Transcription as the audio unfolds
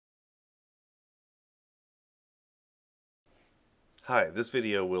Hi, this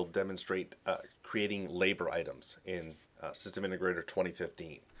video will demonstrate creating labor items in System Integrator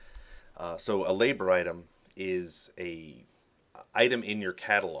 2015. So a labor item is a item in your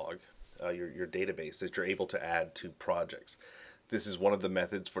catalog, your database that you're able to add to projects. This is one of the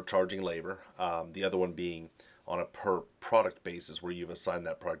methods for charging labor. The other one being on a per product basis where you've assigned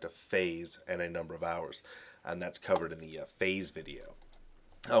that product a phase and a number of hours. And that's covered in the phase video.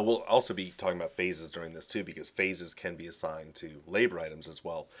 We'll also be talking about phases during this too, because phases can be assigned to labor items as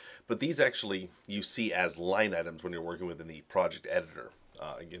well. But these actually you see as line items when you're working within the project editor,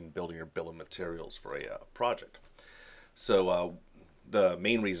 again, building your bill of materials for a project. So the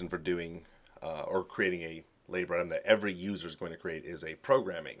main reason for doing or creating a labor item that every user is going to create is a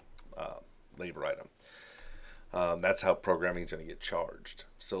programming labor item. That's how programming is going to get charged.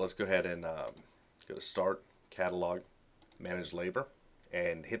 So let's go ahead and go to Start, Catalog, Manage Labor,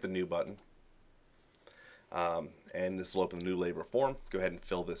 and hit the New button. And this will open the new labor form. Go ahead and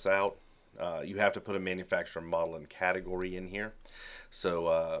fill this out. You have to put a manufacturer, model, and category in here.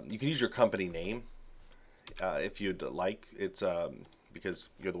 So you can use your company name if you'd like. It's because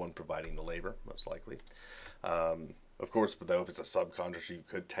you're the one providing the labor, most likely. Of course, but though if it's a subcontractor, you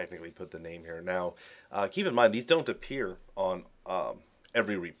could technically put the name here. Now, keep in mind, these don't appear on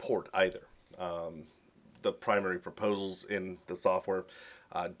every report either. The primary proposals in the software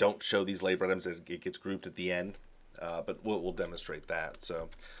don't show these labor items. It gets grouped at the end, but we'll demonstrate that. So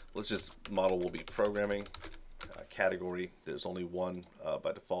let's just, model will be programming. Category, there's only one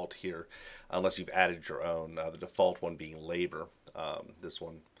by default here, unless you've added your own. The default one being labor. This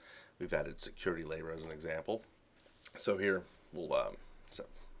one, we've added security labor as an example. So here we'll set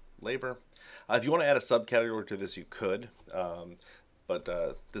labor. If you want to add a subcategory to this, you could. But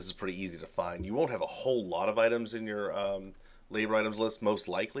this is pretty easy to find. You won't have a whole lot of items in your labor items list, most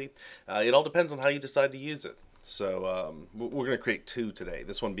likely. It all depends on how you decide to use it. So we're going to create two today,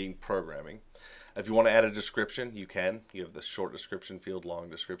 this one being programming. If you want to add a description, you can. You have the short description field, long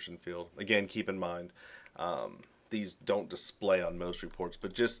description field. Again, keep in mind, these don't display on most reports,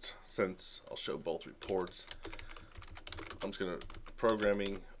 but just since I'll show both reports, I'm just going to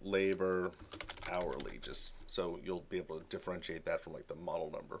programming labor hourly, just so you'll be able to differentiate that from like the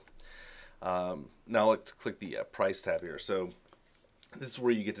model number. Now let's click the price tab here. So this is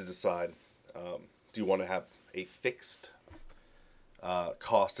where you get to decide, do you want to have a fixed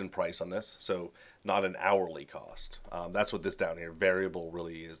cost and price on this, so not an hourly cost. That's what this down here, variable,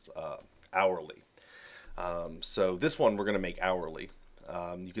 really is hourly. So this one we're going to make hourly.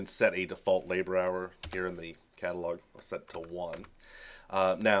 You can set a default labor hour here in the catalog. I'll set it to 1.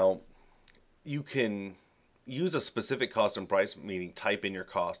 Now you can use a specific cost and price, meaning type in your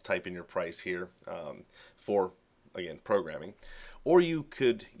cost, type in your price here for, again, programming. Or you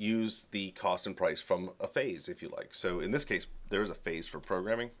could use the cost and price from a phase if you like. So in this case, there is a phase for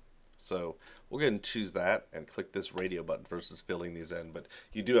programming. So we'll go ahead and choose that and click this radio button versus filling these in. But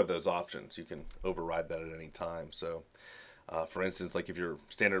you do have those options. You can override that at any time. So for instance, like if your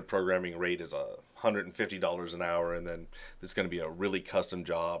standard programming rate is $150 an hour, and then it's going to be a really custom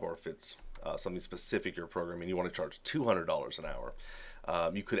job, or if it's something specific you're programming, you want to charge $200 an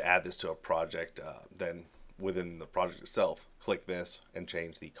hour, you could add this to a project. Then within the project itself, click this and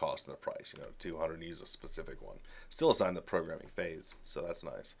change the cost and the price. 200, use a specific one. Still assign the programming phase, so that's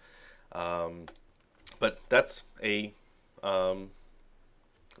nice. But that's a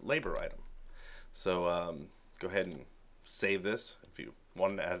labor item. So go ahead and save this. If you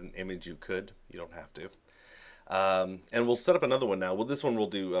wanted to add an image, you could. You don't have to. And we'll set up another one now. Well, this one we'll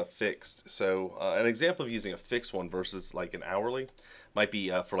do fixed. So an example of using a fixed one versus like an hourly might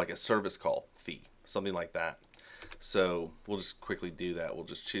be for like a service call fee, something like that. So we'll just quickly do that. We'll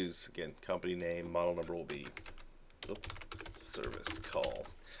just choose, again, company name, model number will be service call.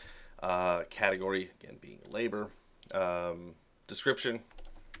 Category, again, being labor. Description,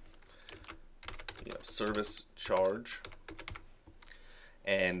 service charge.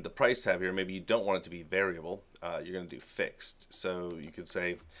 And the price tab here, maybe you don't want it to be variable. You're going to do fixed. So you could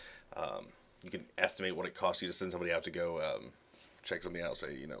say, you can estimate what it costs you to send somebody out to go check something out.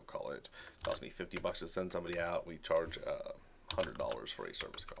 Say, call it, cost me $50 to send somebody out. We charge $100 for a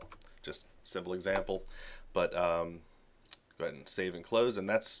service call. Just simple example. But go ahead and save and close. And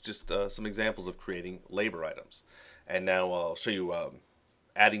that's just some examples of creating labor items. And now I'll show you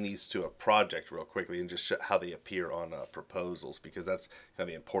adding these to a project real quickly and just show how they appear on proposals, because that's kind of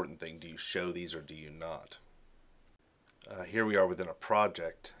the important thing. Do you show these or do you not? Here we are within a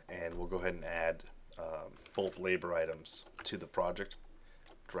project, and we'll go ahead and add both labor items to the project,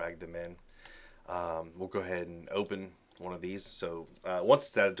 drag them in. We'll go ahead and open one of these. So once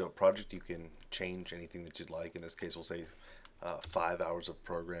it's added to a project, you can change anything that you'd like. In this case, we'll say 5 hours of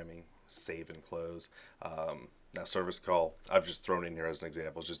programming, save and close. Now service call, I've just thrown in here as an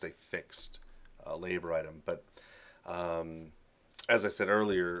example, it's just a fixed labor item. But as I said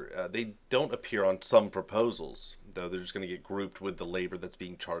earlier, they don't appear on some proposals, though they're just going to get grouped with the labor that's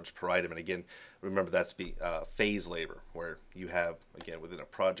being charged per item. And again, remember that's phase labor, where you have, again, within a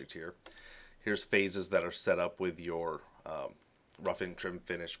project here, here's phases that are set up with your rough and trim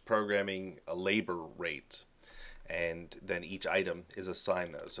finish programming, a labor rate, and then each item is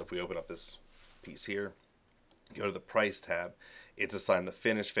assigned those. So if we open up this piece here, go to the price tab, it's assigned the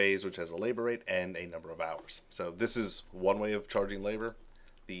finish phase, which has a labor rate and a number of hours. So this is one way of charging labor,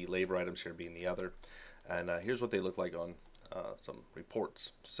 the labor items here being the other. And here's what they look like on some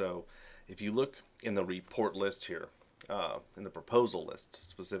reports. So if you look in the report list here, in the proposal list,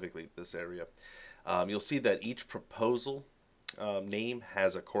 specifically this area, you'll see that each proposal name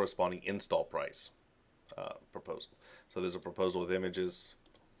has a corresponding install price proposal. So there's a proposal with images,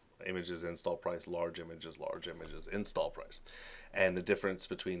 install price, large images, install price. And the difference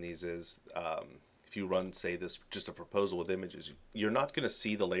between these is if you run, say, this just a proposal with images, you're not going to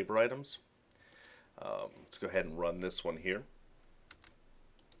see the labor items. Let's go ahead and run this one here.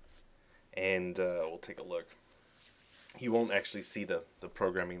 And we'll take a look. You won't actually see the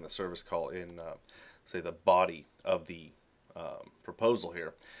programming, the service call in, say, the body of the proposal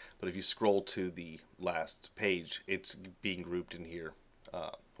here. But if you scroll to the last page, it's being grouped in here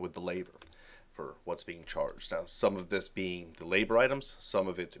with the labor for what's being charged. Now, some of this being the labor items, some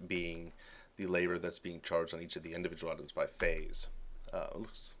of it being the labor that's being charged on each of the individual items by phase.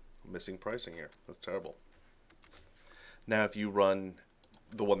 Oops, missing pricing here. That's terrible. Now, if you run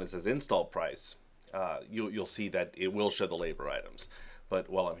the one that says install price, you'll see that it will show the labor items. But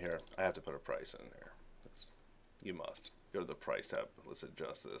while I'm here, I have to put a price in there. You must. Go to the price tab. Let's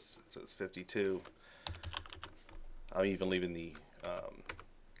adjust this. It says 52. I'm even leaving the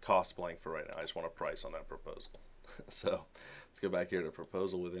cost blank for right now. I just want a price on that proposal. So let's go back here to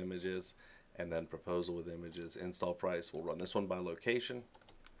proposal with images, and then proposal with images, install price. We'll run this one by location.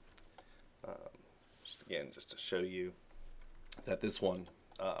 Just to show you that this one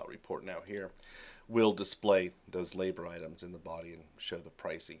report now here will display those labor items in the body and show the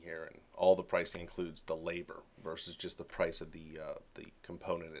pricing here, and all the pricing includes the labor versus just the price of the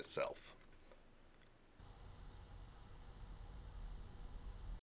component itself.